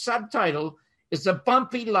business. The subtitle is "The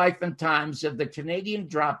Bumpy Life and Times of the Canadian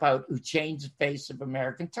Dropout Who Changed the Face of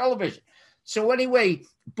American Television." So anyway,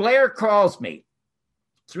 Blair calls me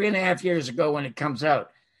 3.5 years ago when it comes out.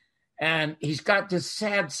 And he's got this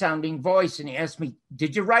sad-sounding voice, and he asked me,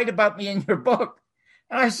 did you write about me in your book?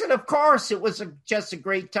 And I said, of course, it was just a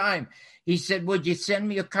great time. He said, would you send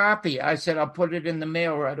me a copy? I said, I'll put it in the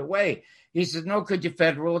mail right away. He said, no, could you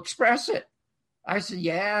Federal Express it? I said,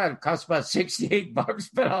 yeah, it costs about $68,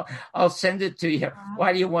 but I'll send it to you.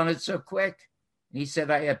 Why do you want it so quick? And he said,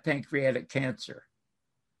 I had pancreatic cancer.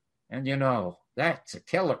 And, you know, that's a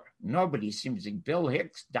killer. Nobody seems to. Bill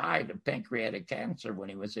Hicks died of pancreatic cancer when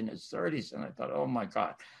he was in his 30s. And I thought, oh, my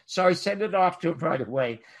God. So I sent it off to him right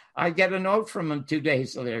away. I get a note from him 2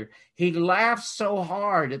 days later. He laughed so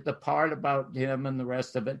hard at the part about him and the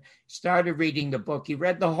rest of it. Started reading the book. He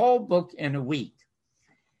read the whole book in a week.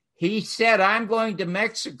 He said, I'm going to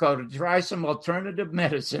Mexico to try some alternative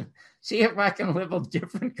medicine, see if I can live a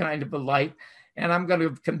different kind of a life. And I'm going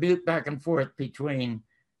to commute back and forth between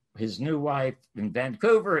his new wife in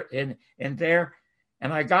Vancouver and there.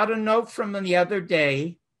 And I got a note from him the other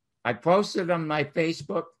day. I posted on my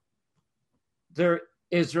Facebook, there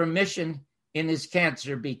is remission in his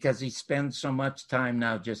cancer because he spends so much time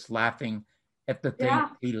now just laughing at the thing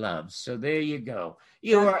he loves. So there you go.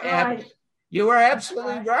 You are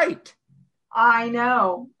absolutely right. I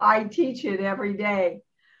know. I teach it every day.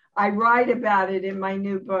 I write about it in my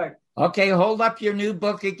new book. Okay, hold up your new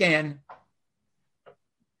book again.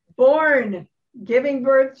 Born, Giving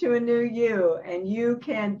Birth to a New You, and you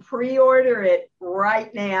can pre-order it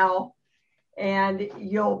right now, and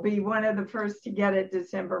you'll be one of the first to get it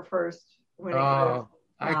December 1st. When it goes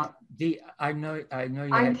out. I know.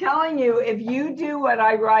 I'm telling you, if you do what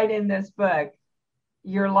I write in this book,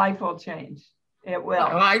 your life will change. It will.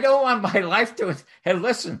 I don't want my life to. Hey,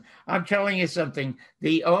 listen, I'm telling you something.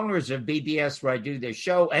 The owners of BBS, where I do this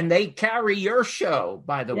show, and they carry your show,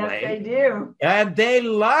 by the way. Yes, they do. And they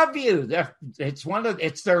love you.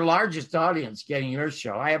 It's their largest audience getting your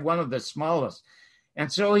show. I have one of the smallest.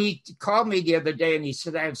 And so he called me the other day and he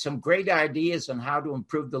said, I have some great ideas on how to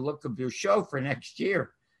improve the look of your show for next year.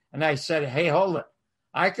 And I said, hey, hold it.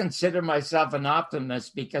 I consider myself an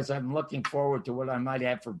optimist because I'm looking forward to what I might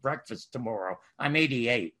have for breakfast tomorrow. I'm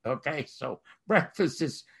 88, okay? So breakfast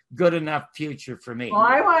is good enough future for me. Well,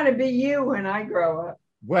 I want to be you when I grow up.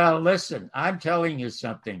 Well, listen, I'm telling you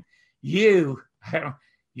something. You're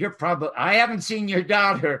probably, I haven't seen your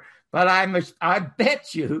daughter, but I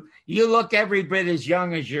bet you look every bit as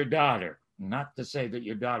young as your daughter. Not to say that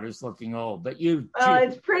your daughter's looking old, but you.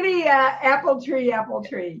 It's pretty apple tree.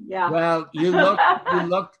 Yeah. Well,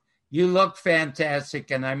 you look fantastic,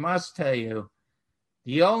 and I must tell you,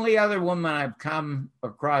 the only other woman I've come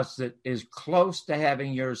across that is close to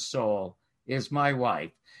having your soul is my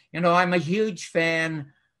wife. You know, I'm a huge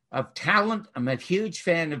fan of talent. I'm a huge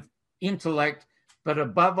fan of intellect, but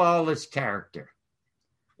above all is character.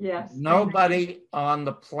 Yes. Nobody on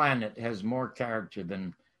the planet has more character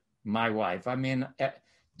than my wife. I mean,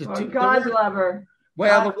 God love her.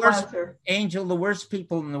 Well, Angel, the worst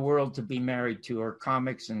people in the world to be married to are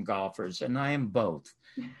comics and golfers, and I am both.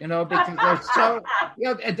 You know, because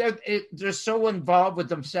they're so involved with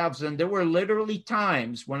themselves. And there were literally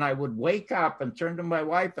times when I would wake up and turn to my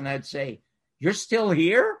wife and I'd say, "You're still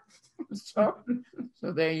here?" So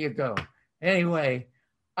there you go. Anyway,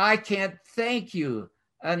 I can't thank you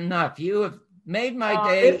enough. You have made my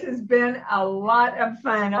day. This has been a lot of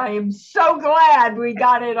fun. I am so glad we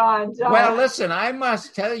got it on. So. Well, listen, I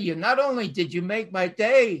must tell you, not only did you make my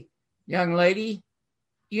day, young lady,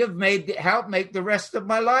 you've helped make the rest of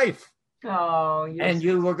my life. Oh, yes. And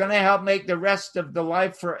you were going to help make the rest of the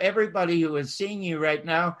life for everybody who is seeing you right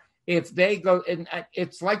now. If they go, and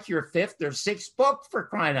it's like your 5th or 6th book, for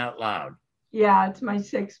crying out loud. Yeah, it's my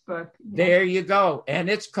 6th book. Yeah. There you go.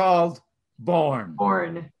 And it's called Born.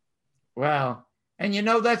 Born. Well, and you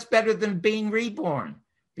know, that's better than being reborn.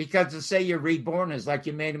 Because to say you're reborn is like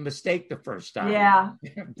you made a mistake the first time. Yeah.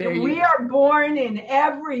 We are born in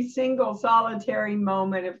every single solitary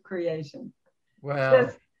moment of creation. Well,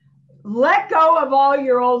 just let go of all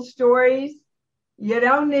your old stories. You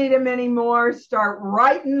don't need them anymore. Start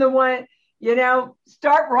writing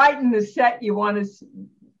start writing the set you want to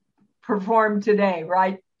perform today,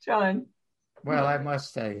 right, John? Well, I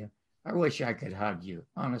must tell you, I wish I could hug you.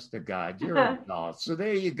 Honest to God, you're a doll. So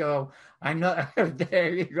there you go. I know.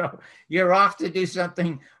 There you go. You're off to do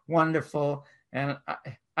something wonderful, and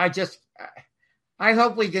I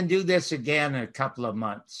hope we can do this again in a couple of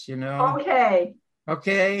months. Okay.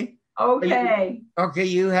 Okay. Okay. Okay.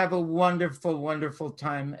 You have a wonderful, wonderful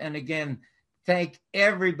time, and again, thank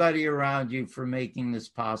everybody around you for making this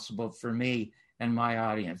possible for me and my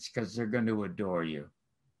audience, because they're going to adore you.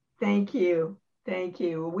 Thank you. Thank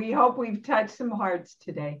you. We hope we've touched some hearts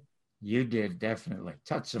today. You did, definitely.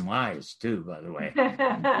 Touch some eyes, too, by the way.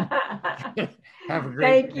 Have a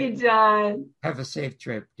great Thank you, John. Have a safe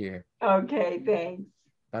trip, dear. Okay, thanks.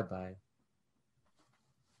 Bye-bye.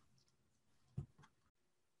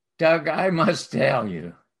 Doug, I must tell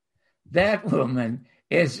you, that woman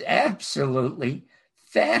is absolutely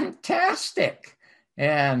fantastic.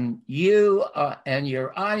 And you and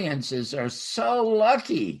your audiences are so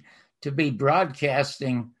lucky to be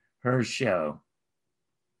broadcasting her show.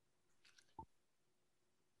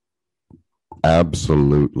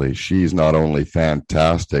 Absolutely. She's not only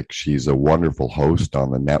fantastic, she's a wonderful host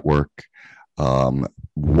on the network,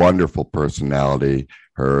 wonderful personality.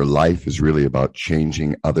 Her life is really about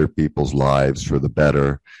changing other people's lives for the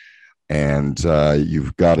better. And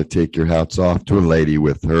you've got to take your hats off to a lady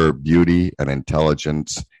with her beauty and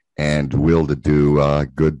intelligence and will to do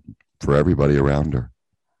good for everybody around her.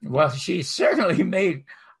 Well, she certainly made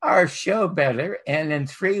our show better. And in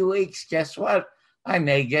 3 weeks, guess what? I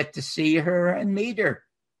may get to see her and meet her.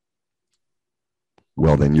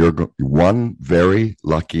 Well, then you're one very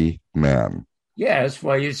lucky man. Yes,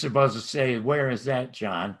 well, you're supposed to say, where is that,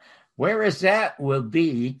 John? Where is that will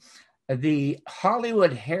be the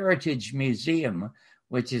Hollywood Heritage Museum,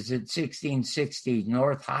 which is at 1660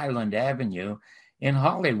 North Highland Avenue in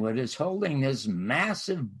Hollywood, is holding this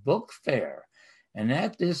massive book fair. And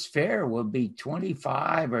at this fair will be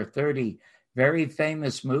 25 or 30 very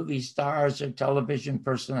famous movie stars or television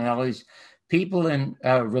personalities, people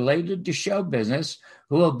related to show business,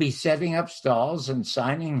 who will be setting up stalls and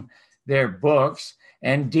signing their books.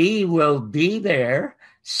 And Dee will be there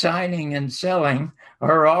signing and selling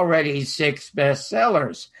her already 6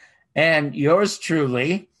 bestsellers. And yours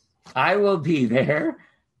truly, I will be there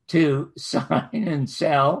to sign and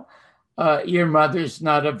sell Your Mother's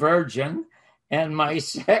Not a Virgin, and my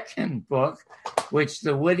second book, which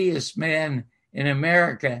The Wittiest Man in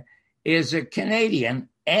America is a Canadian,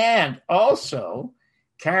 and also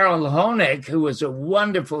Carol Honig, who was a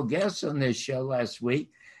wonderful guest on this show last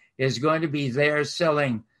week, is going to be there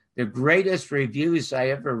selling the greatest reviews I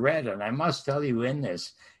ever read. And I must tell you, in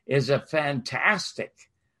this is a fantastic,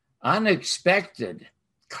 unexpected,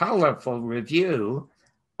 colorful review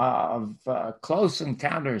of Close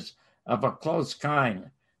Encounters of a Close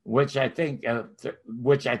Kind, which I think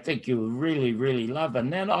you really, really love.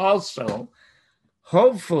 And then also,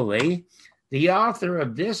 hopefully, the author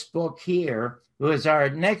of this book here, who is our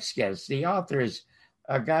next guest, the author is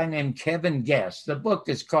a guy named Kevin Guest. The book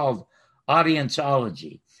is called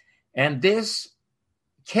Audienceology. And this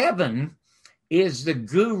Kevin is the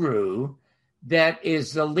guru that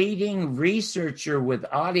is the leading researcher with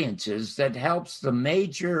audiences that helps the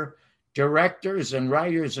major directors and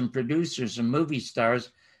writers and producers and movie stars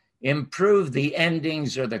improve the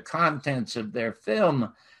endings or the contents of their films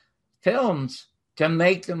to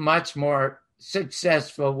make them much more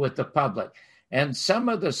successful with the public. And some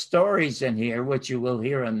of the stories in here, which you will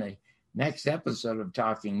hear in the next episode of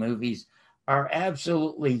Talking Movies, are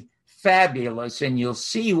absolutely fabulous. And you'll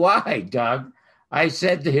see why, Doug. I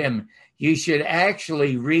said to him, you should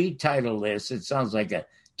actually retitle this. It sounds like a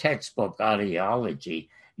textbook ideology.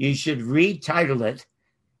 You should retitle it,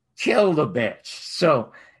 Kill the Bitch.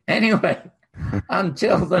 So anyway,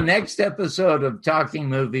 until the next episode of Talking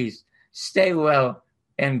Movies, stay well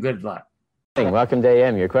and good luck. Welcome to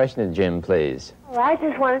AM. Your question to Jim, please. Well, I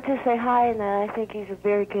just wanted to say hi, and that I think he's a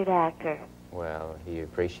very good actor. Well, he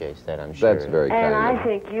appreciates that, I'm sure. That's very kind And of I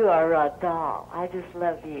think you are a doll. I just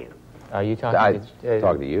love you. Are you talking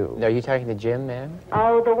talk to you. Are you talking to Jim, ma'am?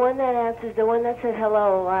 Oh, the one that answers, the one that said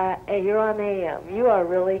hello, you're on AM. You are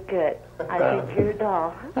really good. I think you're a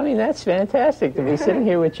doll. I mean, that's fantastic to be sitting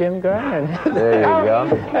here with Jim Garner. There you go.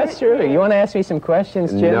 That's true. You want to ask me some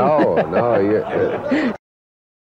questions, Jim? No, you're...